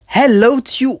Hello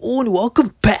to you all and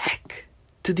welcome back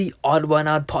to the Odd One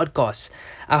Out podcast.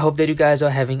 I hope that you guys are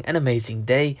having an amazing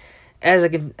day. As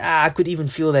I could even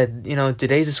feel that,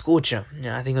 today's a scorcher.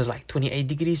 I think it was like 28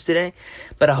 degrees today.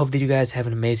 But I hope that you guys have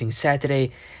an amazing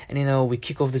Saturday. And, we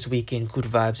kick off this weekend, good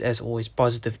vibes as always,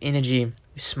 positive energy. We're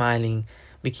smiling.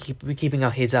 We're keeping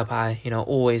our heads up high,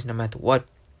 always, no matter what.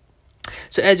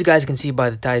 So as you guys can see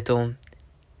by the title,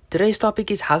 today's topic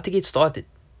is how to get started.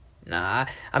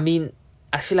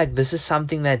 I feel like this is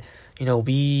something that,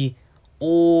 we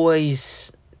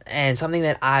always, and something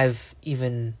that I've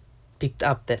even picked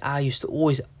up, that I used to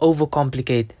always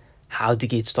overcomplicate how to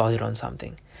get started on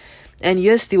something. And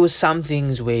yes, there was some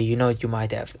things where, you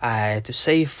might have, I had to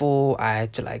save for, I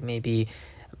had to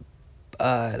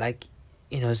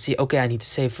see, okay, I need to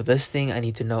save for this thing. I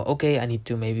need to know, okay, I need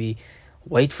to maybe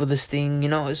wait for this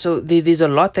thing, so there's a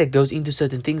lot that goes into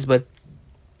certain things, but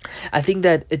I think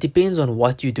that it depends on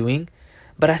what you're doing.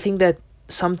 But I think that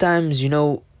sometimes,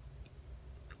 and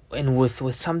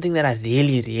with something that I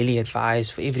really, really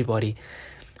advise for everybody,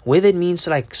 whether it means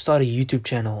to start a YouTube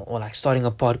channel or starting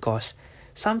a podcast,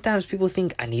 sometimes people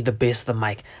think I need the best of the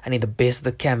mic, I need the best of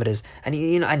the cameras, I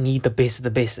need the best of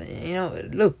the best.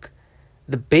 Look,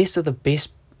 the best of the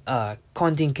best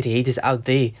content creators out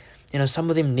there,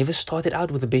 some of them never started out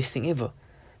with the best thing ever.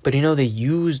 But, they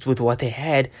used with what they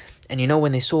had. And,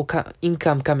 when they saw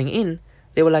income coming in,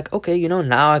 they were like, okay,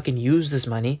 now I can use this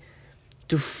money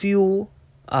to fuel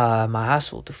my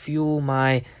hustle, to fuel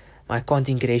my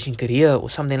content creation career or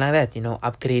something like that,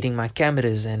 upgrading my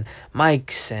cameras and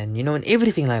mics and, and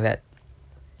everything like that,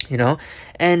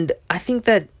 And I think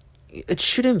that it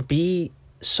shouldn't be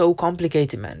so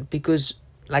complicated, man, because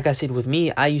like I said, with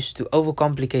me, I used to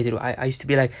overcomplicate it. I used to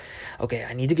be like, okay,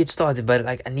 I need to get started, but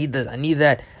I need this, I need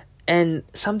that. And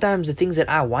sometimes the things that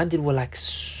I wanted were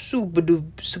super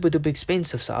duper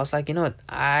expensive. So I was like, what?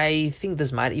 I think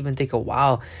this might even take a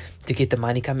while to get the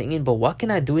money coming in. But what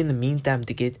can I do in the meantime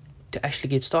to actually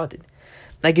get started?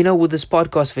 With this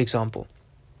podcast, for example,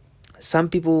 some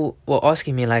people were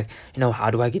asking me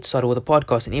how do I get started with a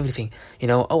podcast and everything?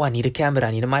 I need a camera,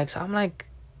 I need a mic. So I'm like,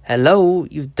 hello,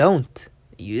 you don't.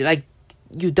 You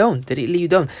don't. Really, you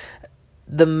don't.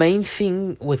 The main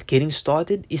thing with getting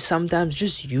started is sometimes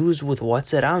just use with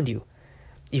what's around you.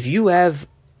 If you want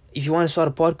to start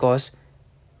a podcast,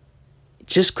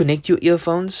 just connect your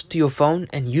earphones to your phone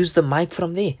and use the mic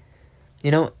from there.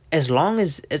 As long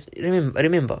as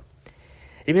remember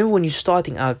when you're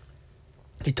starting out,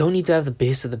 you don't need to have the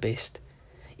best of the best.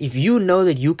 If you know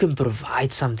that you can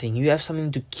provide something, you have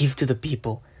something to give to the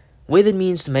people, whether it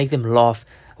means to make them laugh,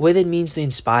 whether it means to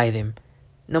inspire them,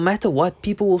 no matter what,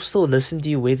 people will still listen to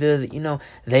you, whether,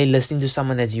 they're listening to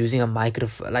someone that's using a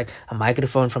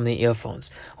microphone from their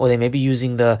earphones, or they may be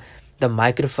using the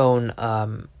microphone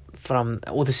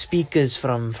or the speakers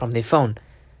from their phone.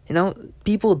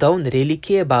 People don't really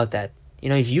care about that.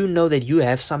 If you know that you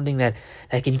have something that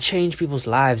can change people's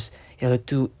lives,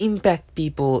 to impact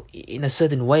people in a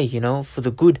certain way, for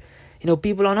the good,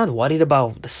 people are not worried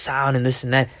about the sound and this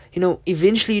and that.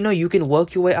 Eventually, you can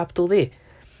work your way up till there.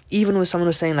 Even when someone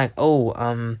was saying I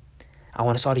want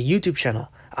to start a YouTube channel,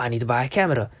 I need to buy a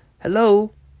camera.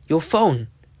 Hello, your phone.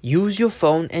 Use your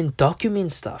phone and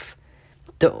document stuff.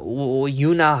 How long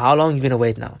you going to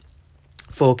wait now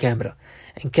for a camera?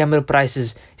 And camera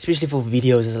prices, especially for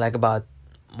videos, is about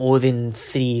more than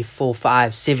 3, 4,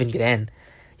 5, 7 grand.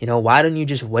 Why don't you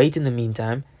just wait in the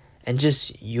meantime and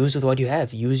just use with what you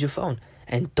have? Use your phone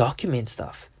and document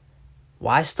stuff.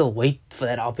 Why still wait for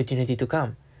that opportunity to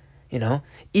come?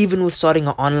 Even with starting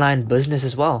an online business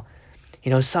as well.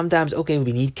 Sometimes, okay,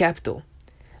 we need capital.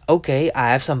 Okay, I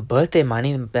have some birthday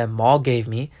money that Ma gave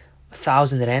me,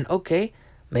 1,000 rand. Okay,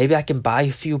 maybe I can buy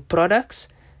a few products.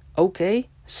 Okay,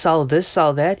 sell this,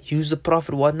 sell that, use the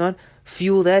profit, whatnot,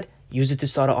 fuel that, use it to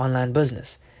start an online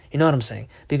business. You know what I'm saying?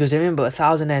 Because remember,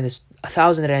 1,000 rand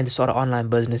to start an online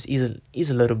business is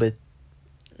a little bit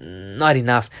not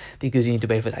enough, because you need to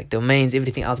pay for domains,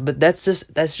 everything else. But that's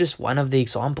just one of the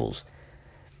examples.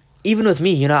 Even with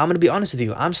me, I'm going to be honest with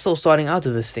you, I'm still starting out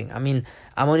with this thing. I'm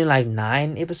only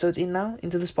 9 episodes in now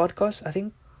into this podcast. I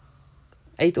think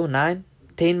 8 or 9,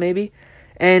 10 maybe.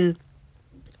 And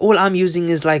all I'm using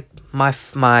is my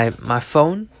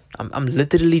phone. I'm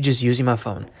literally just using my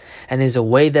phone. And there's a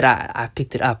way that I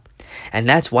picked it up. And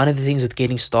that's one of the things with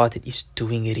getting started, is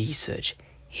doing research.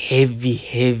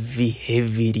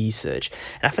 Heavy research.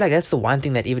 And I feel like that's the one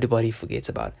thing that everybody forgets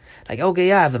about. Okay,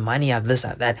 yeah, I have the money, I have this, I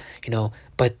have that,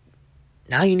 but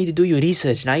now you need to do your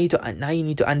research. Now you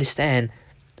need to understand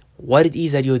what it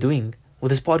is that you're doing.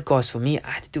 With this podcast, for me,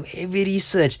 I had to do heavy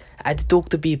research. I had to talk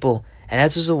to people. And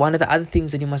that's also one of the other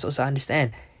things that you must also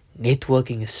understand.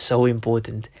 networking is so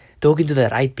important. Talking to the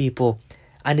right people,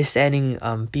 understanding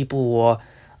people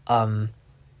who are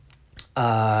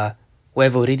who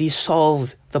have already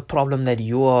solved the problem that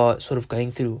you are sort of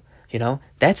going through.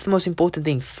 That's the most important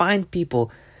thing. Find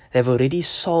people that have already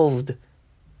solved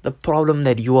the problem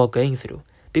that you are going through.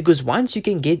 Because once you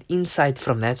can get insight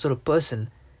from that sort of person,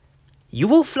 you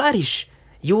will flourish.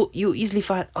 You easily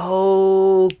find,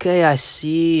 okay, I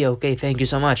see. Okay, thank you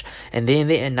so much. And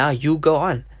now you go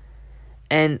on.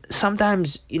 And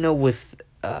sometimes, with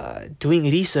doing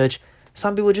research,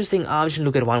 some people just think, I'm just gonna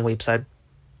look at one website.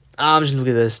 I'm just gonna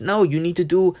look at this. No, you need to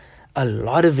do a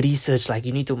lot of research. Like,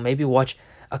 you need to maybe watch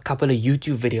a couple of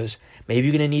YouTube videos. Maybe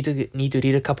you're gonna need to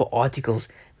read a couple articles.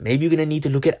 Maybe you're gonna need to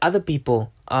look at other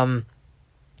people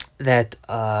that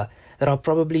are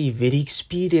probably very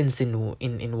experienced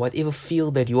in whatever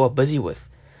field that you are busy with.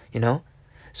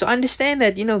 So understand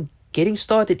that getting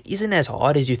started isn't as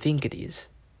hard as you think it is.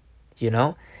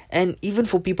 And even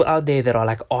for people out there that are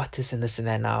like artists and this and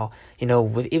that now,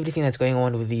 with everything that's going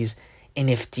on with these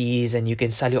NFTs, and you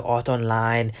can sell your art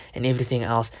online and everything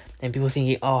else, and people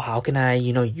thinking, how can I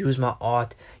use my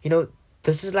art?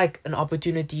 This is like an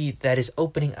opportunity that is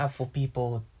opening up for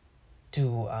people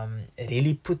to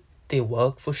really put their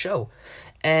work for show.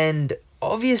 And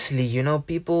obviously,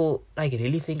 people like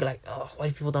really think like,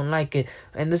 why people don't like it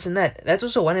and this and that. That's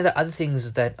also one of the other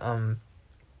things that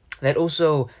that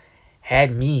also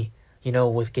had me,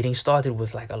 with getting started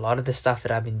with like a lot of the stuff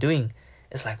that I've been doing.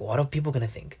 It's like, what are people gonna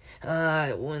think?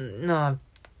 No,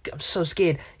 I'm so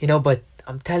scared, but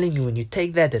I'm telling you, when you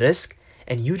take that risk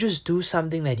and you just do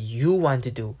something that you want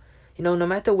to do, no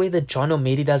matter whether John or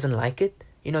Mary doesn't like it,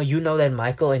 you know that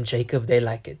Michael and Jacob, they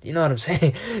like it. You know what I'm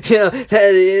saying? you know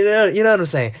what I'm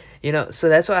saying? So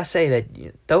that's why I say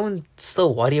that don't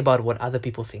still worry about what other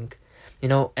people think,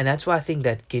 and that's why I think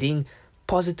that getting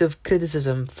positive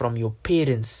criticism from your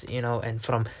parents, and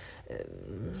from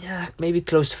maybe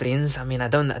close friends. I mean, I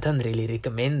don't really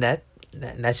recommend that.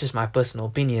 That's just my personal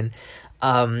opinion.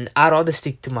 I'd rather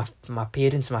stick to my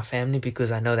parents, my family,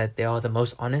 because I know that they are the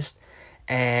most honest.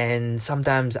 And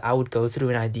sometimes I would go through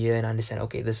an idea and understand,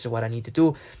 okay, this is what I need to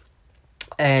do,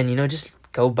 and just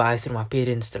go by through my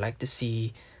parents to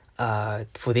see,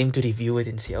 for them to review it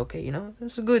and say, okay,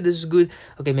 this is good.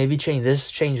 Okay, maybe change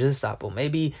this up, or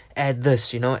maybe add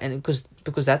this, and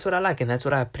because that's what I like, and that's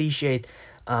what I appreciate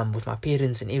with my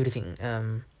parents and everything,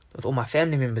 with all my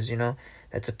family members,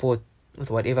 that support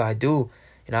with whatever I do.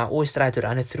 I always try to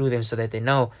run it through them so that they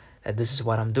know that this is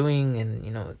what I'm doing,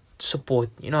 and support,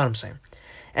 what I'm saying.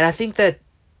 And I think that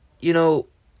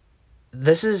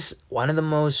this is one of the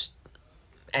most,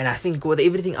 and I think with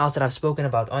everything else that I've spoken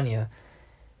about on here,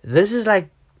 this is like,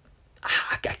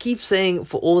 I keep saying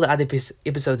for all the other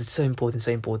episodes, it's so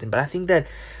important, but I think that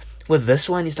with this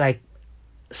one, it's like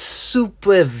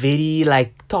super very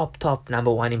like top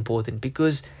number one important,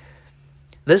 because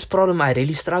this problem I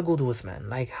really struggled with, man,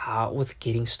 like how with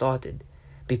getting started,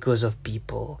 because of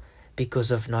people,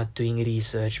 because of not doing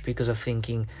research, because of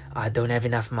thinking, I don't have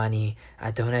enough money,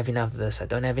 I don't have enough this, I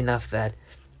don't have enough that,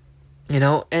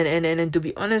 and to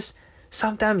be honest,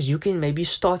 sometimes you can maybe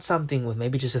start something with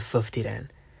maybe just a 50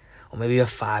 rand, or maybe a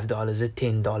 $5, a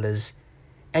 $10,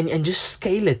 and just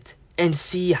scale it and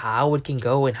see how it can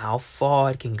go and how far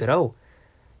it can grow.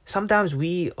 Sometimes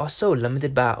we are so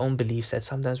limited by our own beliefs that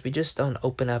sometimes we just don't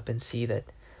open up and see that,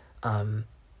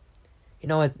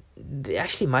 what, there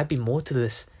actually might be more to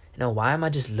this. Why am I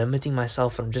just limiting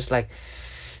myself from just like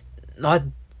not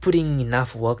putting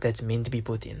enough work that's meant to be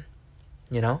put in,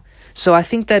 So I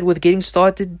think that with getting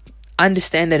started,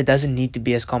 understand that it doesn't need to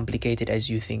be as complicated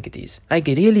as you think it is. Like,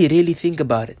 really, really think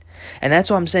about it. And that's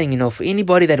what I'm saying, for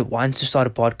anybody that wants to start a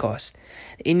podcast,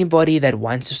 anybody that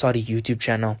wants to start a YouTube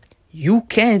channel, you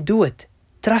can do it.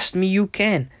 Trust me, you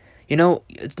can.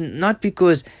 Not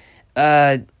because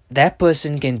that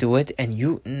person can do it and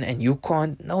you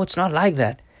can't. No, it's not like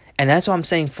that. And that's what I'm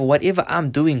saying. For whatever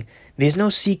I'm doing, there's no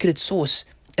secret sauce.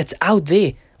 It's out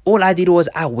there. All I did was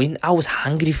I was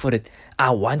hungry for it.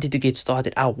 I wanted to get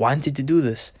started. I wanted to do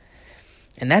this.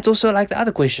 And that's also like the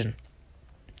other question.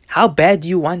 How bad do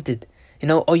you want it?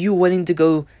 Are you willing to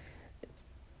go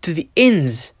to the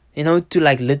ends, to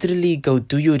like literally go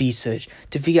do your research,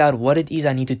 to figure out what it is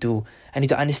I need to do. I need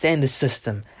to understand the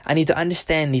system. I need to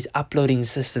understand these uploading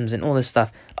systems and all this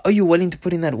stuff. Are you willing to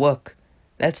put in that work?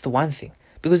 That's the one thing.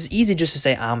 Because it's easy just to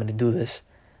say, I'm going to do this.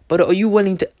 But are you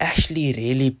willing to actually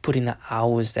really put in the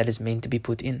hours that is meant to be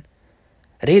put in?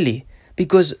 Really?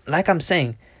 Because like I'm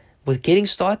saying, with getting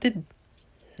started,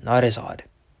 not as hard.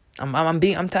 I'm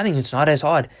telling you, it's not as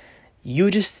hard. You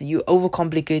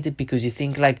overcomplicate it because you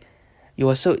think like you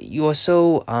are so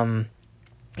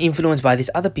influenced by these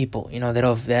other people,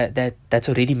 that's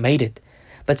already made it.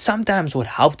 But sometimes what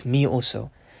helped me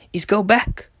also is go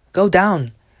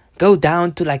down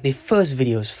to like their first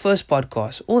videos, first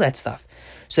podcasts, all that stuff,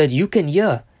 so that you can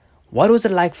hear what was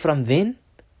it like from then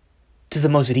to the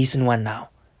most recent one now.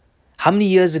 How many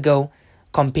years ago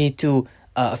compared to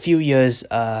a few years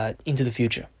into the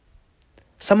future.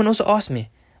 Someone also asked me,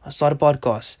 I'll start a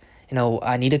podcast.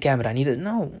 I need a camera.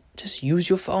 No, just use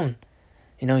your phone.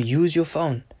 Use your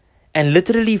phone. And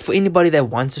literally for anybody that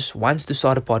wants to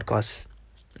start a podcast,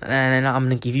 and I'm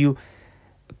going to give you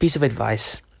a piece of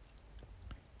advice.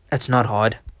 It's not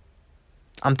hard.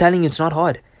 I'm telling you, it's not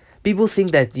hard. People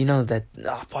think that,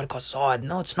 podcast is hard.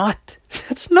 No, it's not.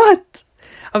 It's not.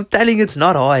 I'm telling you, it's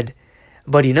not hard.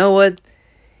 But you know what?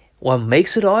 What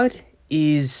makes it hard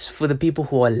is for the people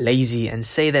who are lazy and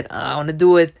say that, I want to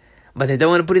do it, but they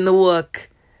don't want to put in the work.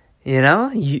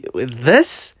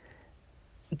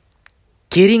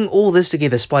 Getting all this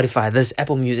together, Spotify, this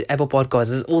Apple Music, Apple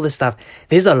Podcasts, this, all this stuff,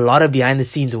 there's a lot of behind the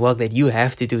scenes work that you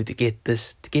have to do to get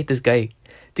this going.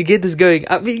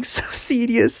 I'm being so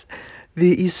serious.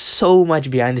 There is so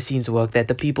much behind the scenes work that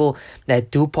the people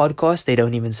that do podcasts, they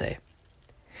don't even say.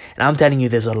 And I'm telling you,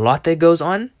 there's a lot that goes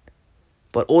on,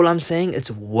 but all I'm saying,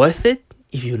 it's worth it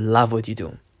if you love what you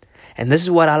do. And this is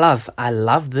what I love. I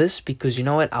love this because you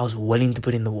know what? I was willing to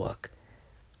put in the work.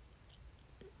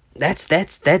 That's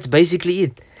basically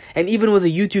it. And even with a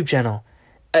YouTube channel,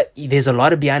 there's a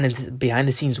lot of behind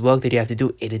the scenes work that you have to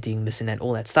do, editing, this and that,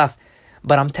 all that stuff.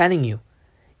 But I'm telling you,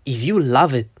 if you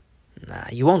love it,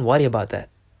 you won't worry about that.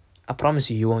 I promise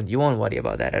you, you won't worry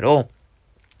about that at all.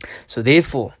 So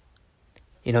therefore,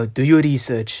 do your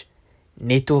research,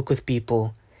 network with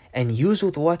people, and use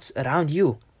with what's around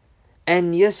you.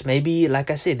 And yes, maybe, like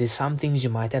I said, there's some things you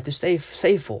might have to save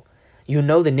for.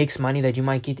 The next money that you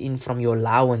might get in from your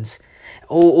allowance.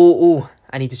 Oh,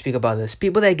 I need to speak about this.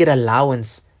 People that get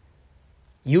allowance,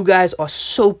 you guys are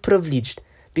so privileged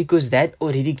because that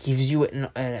already gives you an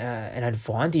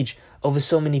advantage over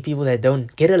so many people that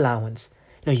don't get allowance.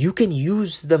 You can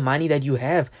use the money that you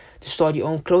have to start your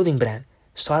own clothing brand.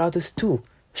 Start out with 2.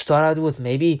 Start out with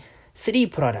maybe 3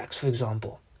 products, for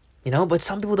example. But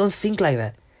some people don't think like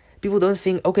that. People don't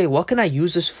think, okay, what can I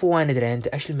use this 400 Rand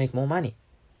to actually make more money?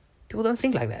 People don't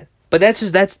think like that. But that's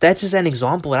just an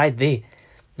example right there,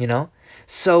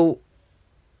 So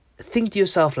think to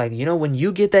yourself, like, when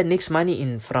you get that next money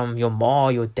in from your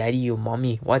mom, your daddy, your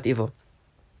mommy, whatever,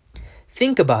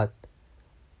 think about,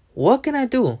 what can I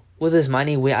do with this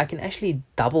money where I can actually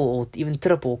double or even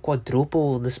triple,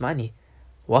 quadruple this money?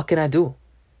 What can I do?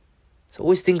 So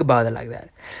always think about it like that.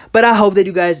 But I hope that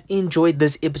you guys enjoyed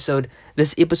this episode.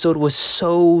 This episode was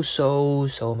so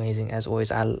amazing. As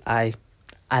always, I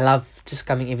love just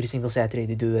coming every single Saturday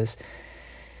to do this.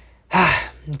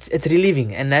 It's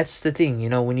relieving. And that's the thing,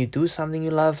 when you do something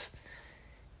you love,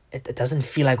 it doesn't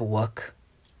feel like work.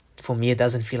 For me, it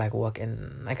doesn't feel like work.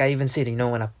 And like I even said,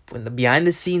 when the behind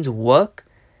the scenes work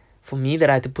for me that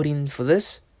I had to put in for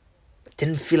this, it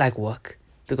didn't feel like work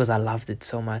because I loved it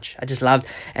so much. I just loved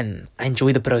and I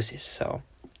enjoy the process. So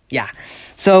yeah.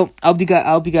 So I hope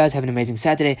you guys have an amazing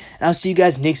Saturday. And I'll see you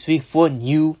guys next week for a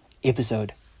new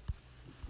episode.